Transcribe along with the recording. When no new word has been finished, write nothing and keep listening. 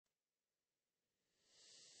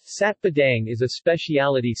Sate Padang is a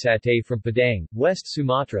specialty satay from Padang, West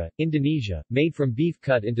Sumatra, Indonesia, made from beef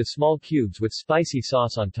cut into small cubes with spicy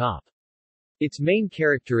sauce on top. Its main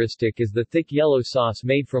characteristic is the thick yellow sauce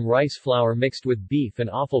made from rice flour mixed with beef and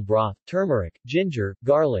offal broth, turmeric, ginger,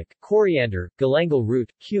 garlic, coriander, galangal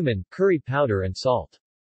root, cumin, curry powder and salt.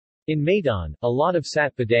 In Medan, a lot of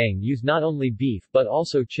Sate Padang use not only beef but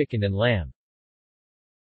also chicken and lamb.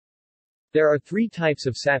 There are three types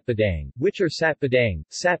of Sate Padang, which are Sate Padang,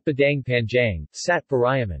 Sate Padang Panjang, Sate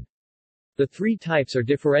Pariaman. The three types are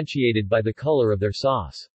differentiated by the color of their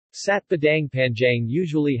sauce. Sate Padang Panjang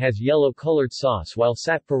usually has yellow-colored sauce while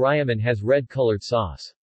Sate Pariaman has red-colored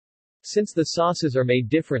sauce. Since the sauces are made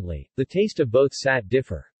differently, the taste of both sate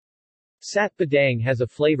differ. Sate Padang has a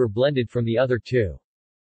flavor blended from the other two.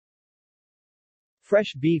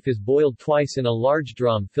 Fresh beef is boiled twice in a large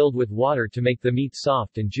drum filled with water to make the meat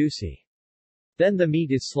soft and juicy. Then the meat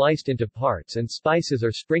is sliced into parts and spices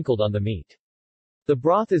are sprinkled on the meat. The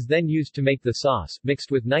broth is then used to make the sauce, mixed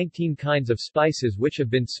with 19 kinds of spices which have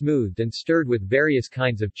been smoothed and stirred with various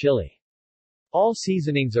kinds of chili. All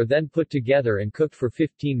seasonings are then put together and cooked for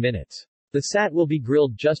 15 minutes. The sate will be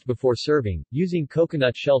grilled just before serving, using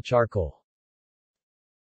coconut shell charcoal.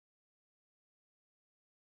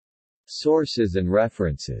 Sources and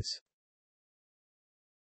references.